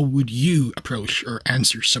 how would you approach or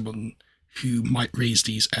answer someone who might raise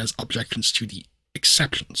these as objections to the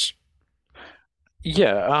exceptions?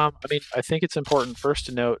 Yeah, I mean, I think it's important first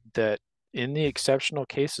to note that in the exceptional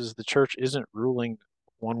cases, the church isn't ruling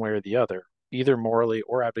one way or the other, either morally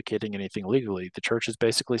or advocating anything legally. The church is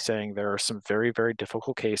basically saying there are some very, very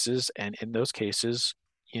difficult cases, and in those cases,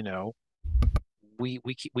 you know, we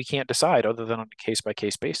can't decide other than on a case by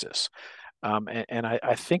case basis. And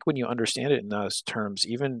I think when you understand it in those terms,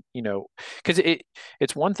 even, because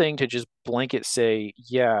it's one thing to just blanket say,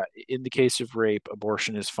 yeah, in the case of rape,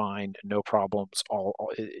 abortion is fine, no problems,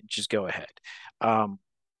 just go ahead. Um,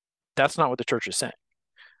 that's not what the church is saying.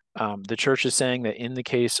 The church is saying that in the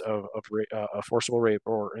case of a forcible rape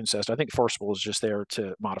or incest, I think forcible is just there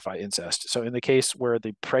to modify incest. So in the case where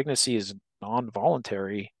the pregnancy is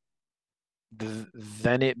non-voluntary,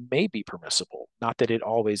 then it may be permissible. Not that it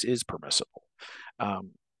always is permissible.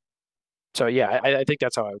 Um, so yeah, I think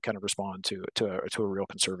that's how I would kind of respond to a real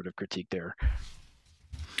conservative critique there.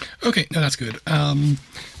 Okay, no, that's good.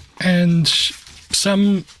 And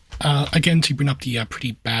some, again, to bring up the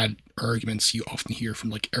pretty bad arguments you often hear from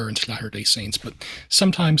like errant Latter-day Saints, but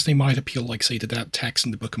sometimes they might appeal, like, say, to that text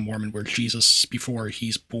in the Book of Mormon where Jesus, before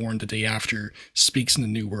he's born the day after, speaks in the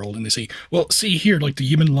New World, and they say, well, see here, like the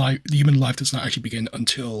human life does not actually begin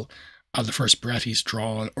until the first breath he's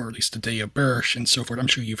drawn, or at least the day of birth, and so forth. I'm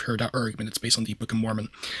sure you've heard that argument. It's based on the Book of Mormon.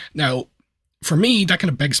 Now, for me, that kind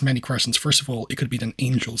of begs many questions. First of all, it could be an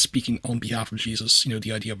angel speaking on behalf of Jesus,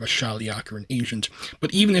 the idea of a shaliach or an agent.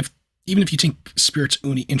 But even if you think spirits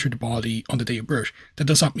only enter the body on the day of birth, that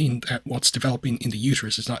does not mean that what's developing in the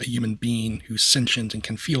uterus is not a human being who's sentient and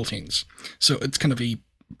can feel things. So it's kind of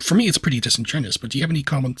for me, it's pretty disingenuous. But do you have any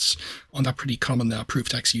comments on that pretty common proof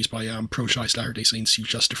text used by pro-choice Latter-day Saints to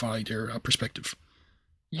justify their perspective?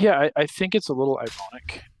 Yeah, I think it's a little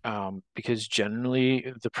ironic because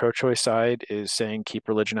generally the pro-choice side is saying keep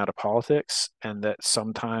religion out of politics, and that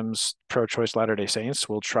sometimes pro-choice Latter-day Saints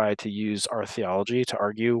will try to use our theology to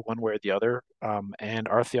argue one way or the other. And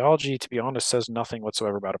our theology, to be honest, says nothing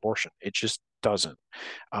whatsoever about abortion. It just doesn't.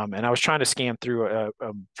 And I was trying to scan through.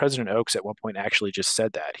 President Oakes at one point actually just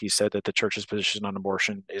said that. He said that the church's position on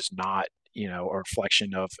abortion is not, a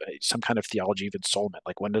reflection of some kind of theology of ensoulment.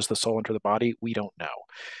 Like, when does the soul enter the body? We don't know.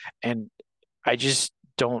 And I just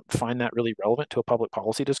don't find that really relevant to a public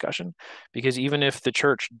policy discussion, because even if the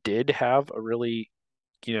church did have a really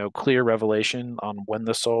clear revelation on when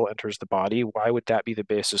the soul enters the body, why would that be the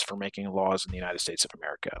basis for making laws in the United States of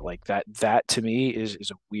America? Like, that to me is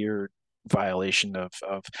a weird violation of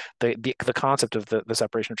the concept of the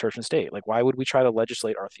separation of church and state. Like, why would we try to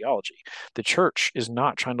legislate our theology? The church is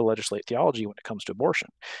not trying to legislate theology when it comes to abortion.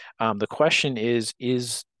 The question is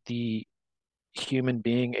the human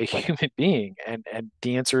being a human being? And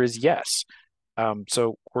the answer is yes.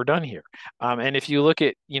 So we're done here. And if you look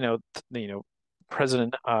at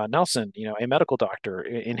President Nelson, a medical doctor,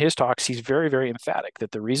 in his talks, he's very, very emphatic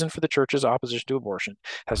that the reason for the church's opposition to abortion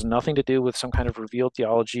has nothing to do with some kind of revealed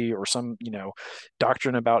theology or some,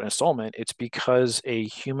 doctrine about ensoulment. It's because a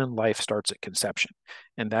human life starts at conception,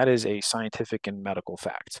 and that is a scientific and medical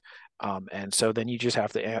fact. And so then you just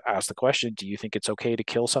have to ask the question, do you think it's okay to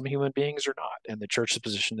kill some human beings or not? And the church's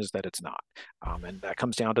position is that it's not. And that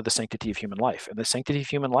comes down to the sanctity of human life. And the sanctity of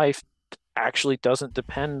human life actually doesn't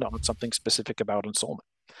depend on something specific about ensoulment.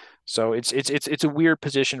 So it's a weird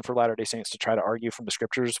position for Latter-day Saints to try to argue from the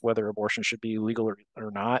scriptures whether abortion should be legal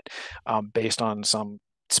or not, based on some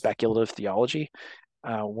speculative theology,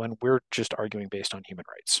 when we're just arguing based on human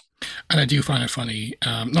rights. And I do find it funny,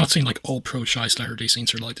 not saying like all pro-choice Latter-day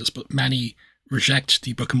Saints are like this, but many reject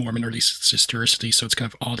the Book of Mormon, or at least its historicity, so it's kind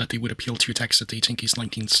of odd that they would appeal to a text that they think is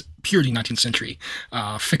purely 19th century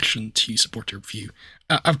fiction to support their view.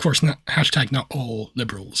 Of course, hashtag not all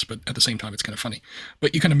liberals, but at the same time, it's kind of funny.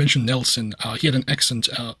 But you kind of mentioned Nelson. He had an excellent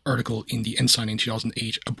article in the Ensign in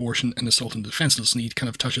 2008, Abortion and Assault on the Defenseless, and he kind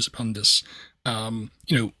of touches upon this,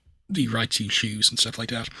 the right to choose and stuff like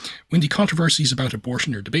that. When the controversies about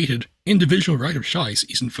abortion are debated, individual right of choice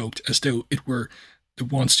is invoked as though it were the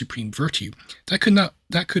one supreme virtue. That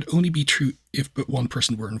could only be true if but one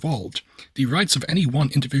person were involved. The rights of any one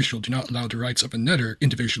individual do not allow the rights of another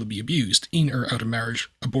individual to be abused. In or out of marriage,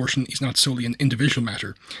 abortion is not solely an individual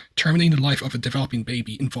matter. Terminating the life of a developing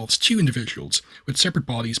baby involves two individuals with separate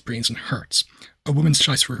bodies, brains, and hearts. A woman's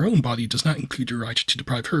choice for her own body does not include the right to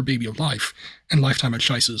deprive her baby of life and lifetime of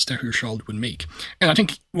choices that her child would make. And I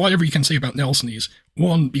think whatever you can say about Nelson is,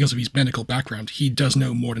 one, because of his medical background, he does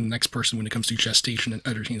know more than the next person when it comes to gestation and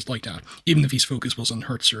other things like that. Even if his focus was on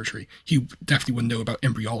heart surgery, he definitely would know about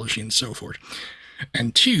embryology and so forth.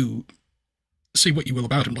 And two, say what you will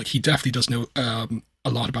about him, like, he definitely does know a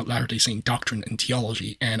lot about Latter-day Saint doctrine and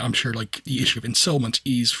theology, and I'm sure like the issue of ensoulment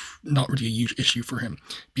is not really a huge issue for him,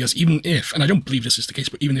 because even if, and I don't believe this is the case,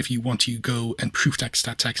 but even if you want to go and proof text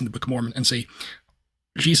that text in the Book of Mormon and say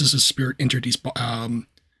Jesus' spirit entered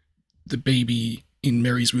the baby in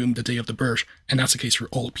Mary's womb the day of the birth, and that's the case for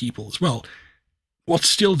all people as well, what's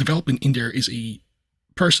still developing in there is a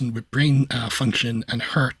person with brain function and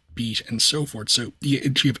heartbeat and so forth. So the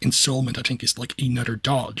issue of ensoulment, I think, is like another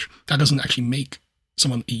dodge. That doesn't actually make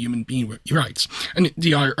someone a human being with rights. And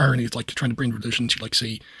the irony is like trying to bring religion to, like,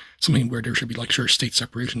 say, something where there should be like church state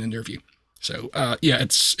separation in their view. So yeah,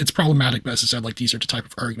 it's problematic, but as I said, like, these are the type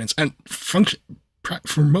of arguments and function.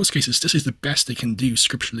 for most cases, this is the best they can do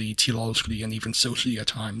scripturally, theologically, and even socially at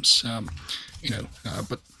times.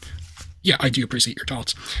 But yeah, I do appreciate your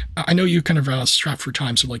thoughts. I know you kind of strapped for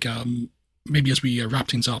time, so like maybe as we wrap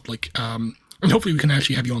things up, and hopefully we can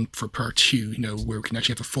actually have you on for part two, where we can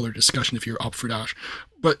actually have a fuller discussion if you're up for that.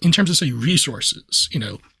 But in terms of say resources,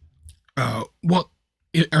 what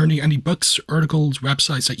are any books, articles,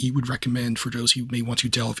 websites that you would recommend for those who may want to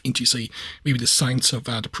delve into, say, maybe the science of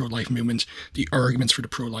the pro-life movement, the arguments for the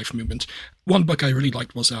pro-life movement? One book I really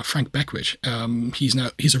liked was Frank Beckwith. He's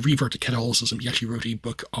a revert to Catholicism. He actually wrote a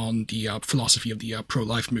book on the philosophy of the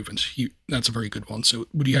pro-life movement. That's a very good one. So,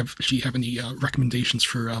 do you have any recommendations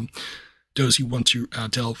for those who want to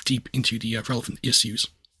delve deep into the relevant issues?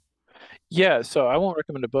 Yeah, so I won't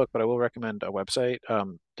recommend a book, but I will recommend a website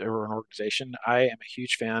or an organization. I am a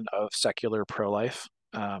huge fan of Secular Pro-Life.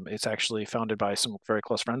 It's actually founded by some very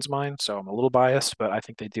close friends of mine, so I'm a little biased, but I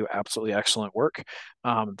think they do absolutely excellent work.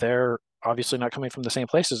 They're obviously not coming from the same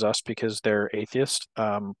place as us because they're atheist,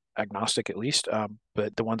 agnostic at least,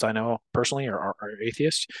 but the ones I know personally are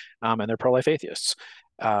atheists, and they're pro-life atheists.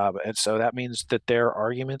 And so that means that their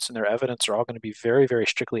arguments and their evidence are all going to be very, very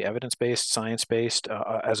strictly evidence-based, science-based,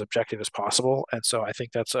 as objective as possible. And so I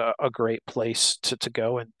think that's a great place to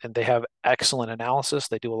go. And they have excellent analysis.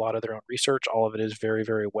 They do a lot of their own research. All of it is very,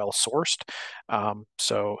 very well sourced.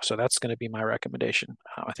 So that's going to be my recommendation.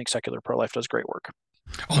 I think Secular Pro-Life does great work.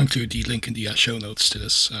 I'll include the link in the show notes to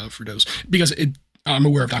this for those because I'm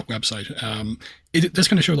aware of that website. It does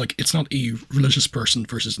kind of show like it's not a religious person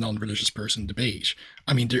versus non-religious person debate.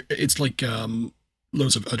 I mean, it's like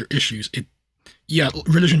loads of other issues. Yeah,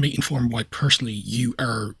 religion may inform why personally you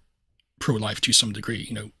are pro-life to some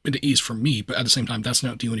degree. It is for me, but at the same time, that's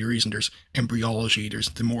not the only reason. There's embryology, there's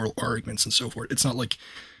the moral arguments, and so forth. It's not like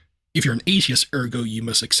if you're an atheist, ergo you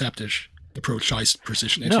must accept it. The pro-choice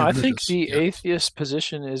position if No, you're I think religious. the Yeah. atheist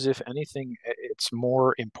position is, if anything, it's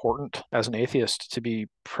more important as an atheist to be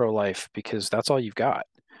pro-life because that's all you've got.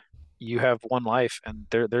 You have one life and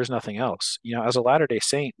there's nothing else. As a Latter-day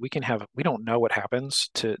Saint, we don't know what happens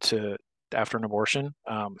to after an abortion.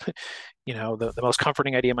 The most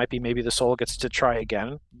comforting idea might be maybe the soul gets to try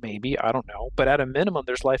again, maybe, I don't know. But at a minimum,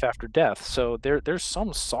 there's life after death. So there's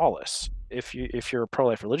some solace if you're a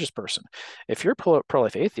pro-life religious person. If you're a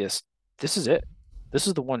pro-life atheist, this is it. This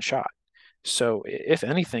is the one shot. So if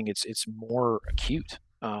anything, it's more acute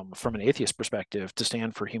from an atheist perspective to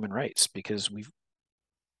stand for human rights because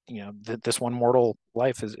this one mortal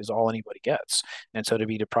life is all anybody gets. And so to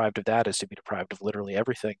be deprived of that is to be deprived of literally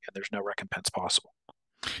everything, and there's no recompense possible.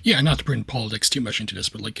 Yeah, not to bring politics too much into this,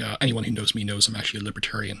 but like anyone who knows me knows I'm actually a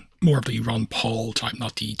libertarian. More of the Ron Paul type,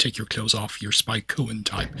 not the take your clothes off, your Spike Cohen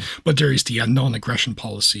type. But there is the non-aggression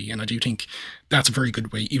policy, and I do think that's a very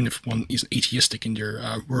good way, even if one is atheistic in their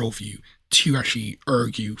worldview, to actually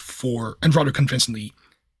argue for, and rather convincingly,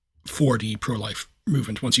 for the pro-life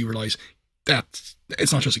movement once you realize that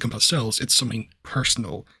it's not just a complex cells, it's something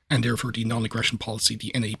personal, and therefore the non-aggression policy,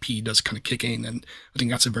 the NAP, does kind of kick in, and I think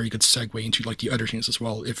that's a very good segue into like the other things as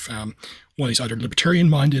well. If one is either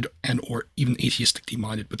libertarian-minded and or even atheistically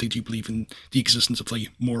minded, but they do believe in the existence of like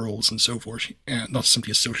morals and so forth, and not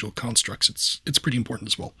simply as social constructs, it's pretty important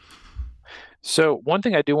as well. So one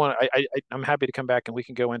thing I do want, I'm happy to come back and we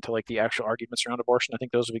can go into like the actual arguments around abortion. I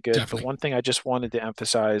think those would be good. But Definitely. one thing I just wanted to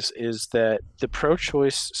emphasize is that the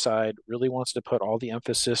pro-choice side really wants to put all the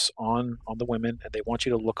emphasis on the women, and they want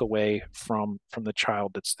you to look away from the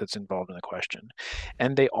child that's involved in the question.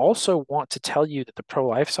 And they also want to tell you that the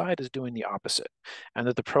pro-life side is doing the opposite, and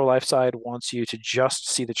that the pro-life side wants you to just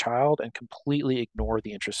see the child and completely ignore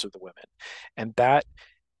the interests of the women. And that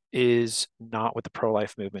is not what the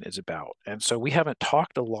pro-life movement is about. And so we haven't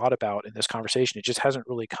talked a lot about in this conversation. It just hasn't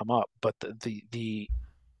really come up. But the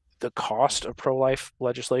cost of pro-life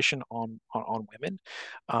legislation on women,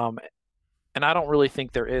 um, and I don't really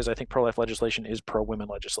think there is. I think pro-life legislation is pro-women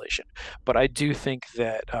legislation, but I do think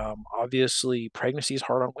that obviously pregnancy is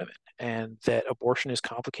hard on women, and that abortion is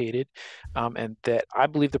complicated, and that I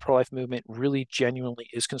believe the pro-life movement really genuinely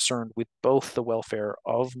is concerned with both the welfare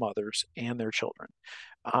of mothers and their children.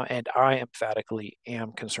 And I emphatically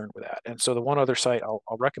am concerned with that. And so the one other site I'll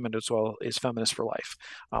recommend as well is Feminists for Life.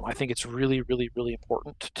 I think it's really, really, really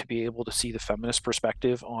important to be able to see the feminist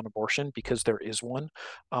perspective on abortion because there is one.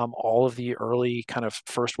 All of the early kind of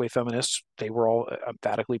first wave feminists, they were all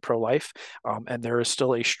emphatically pro-life. And there is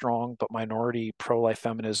still a strong but minority pro-life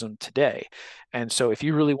feminism today. And so if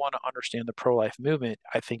you really want to understand the pro-life movement,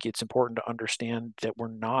 I think it's important to understand that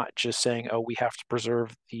we're not just saying, oh, we have to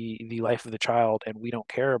preserve the life of the child and we don't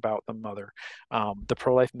care about the mother. The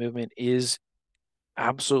pro-life movement is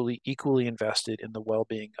absolutely equally invested in the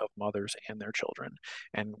well-being of mothers and their children.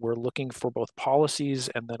 And we're looking for both policies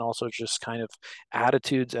and then also just kind of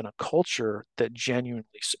attitudes and a culture that genuinely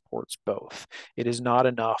supports both. It is not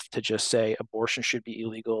enough to just say abortion should be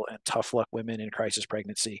illegal and tough luck women in crisis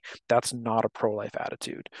pregnancy. That's not a pro-life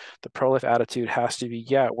attitude. The pro-life attitude has to be,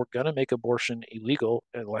 yeah, we're going to make abortion illegal,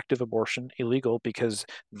 elective abortion illegal, because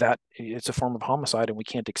that it's a form of homicide and we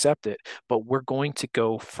can't accept it. But we're going to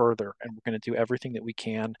go further and we're going to do everything that we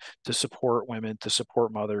can to support women, to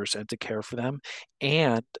support mothers, and to care for them.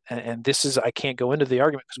 And this is, I can't go into the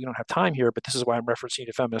argument because we don't have time here, but this is why I'm referencing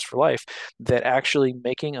to Feminists for Life, that actually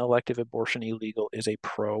making elective abortion illegal is a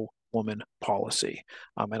pro woman policy.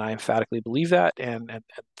 And I emphatically believe that. And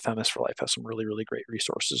Feminists for Life has some really, really great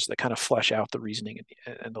resources that kind of flesh out the reasoning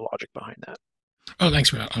and the logic behind that. Oh, thanks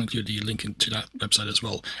for that. I'll include the link to that website as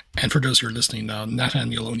well. And for those who are listening,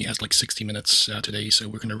 Nathaniel only has like 60 minutes today, so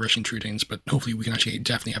we're going to rush through things, but hopefully we can actually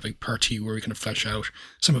definitely have a part two where we can flesh out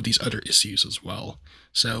some of these other issues as well.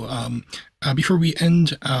 So before we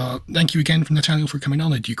end, thank you again, Nathaniel, for coming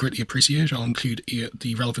on. I do greatly appreciate it. I'll include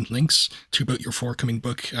the relevant links to both your forthcoming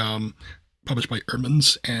book published by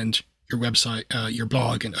Ermans and your website, your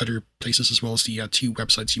blog, and other places, as well as the two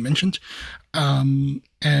websites you mentioned.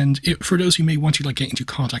 For those who may want to get into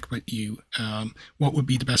contact with you, what would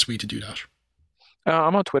be the best way to do that?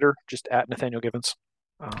 I'm on Twitter, just at Nathaniel Givens.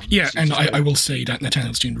 Yeah, and I will say that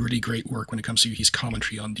Nathaniel's doing really great work when it comes to his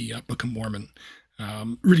commentary on the Book of Mormon.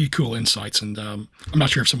 Really cool insights, and I'm not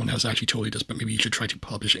sure if someone has actually told you this, but maybe you should try to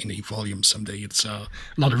publish it in a volume someday. It's a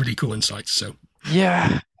lot of really cool insights. So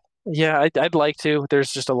yeah, I'd like to.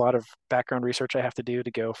 There's just a lot of background research I have to do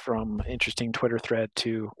to go from interesting Twitter thread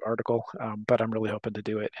to article, but I'm really hoping to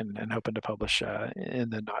do it and hoping to publish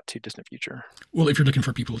in the not too distant future. Well, if you're looking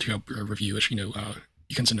for people to help review it,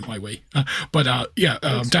 you can send it my way.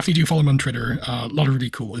 Definitely do follow him on Twitter. A lot of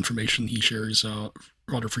really cool information he shares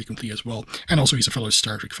rather frequently as well. And also he's a fellow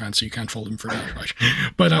Star Trek fan, so you can't fault him for that, right?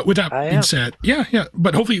 But with that being said, yeah.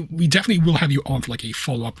 But hopefully we definitely will have you on for a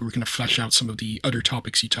follow-up where we're going to flesh out some of the other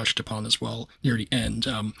topics you touched upon as well near the end.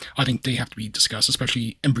 I think they have to be discussed,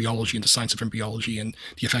 especially embryology and the science of embryology and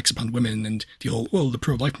the effects upon women and the whole, the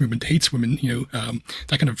pro-life movement hates women,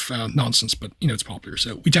 that kind of nonsense, but, it's popular.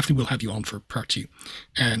 So we definitely will have you on for part two.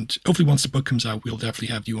 And hopefully once the book comes out, we'll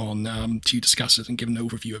definitely have you on to discuss it and give an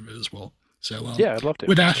overview of it as well. So yeah, I'd love to.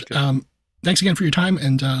 With that, thanks again for your time,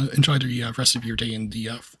 and enjoy the rest of your day and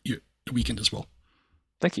the weekend as well.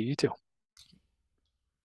 Thank you. You too.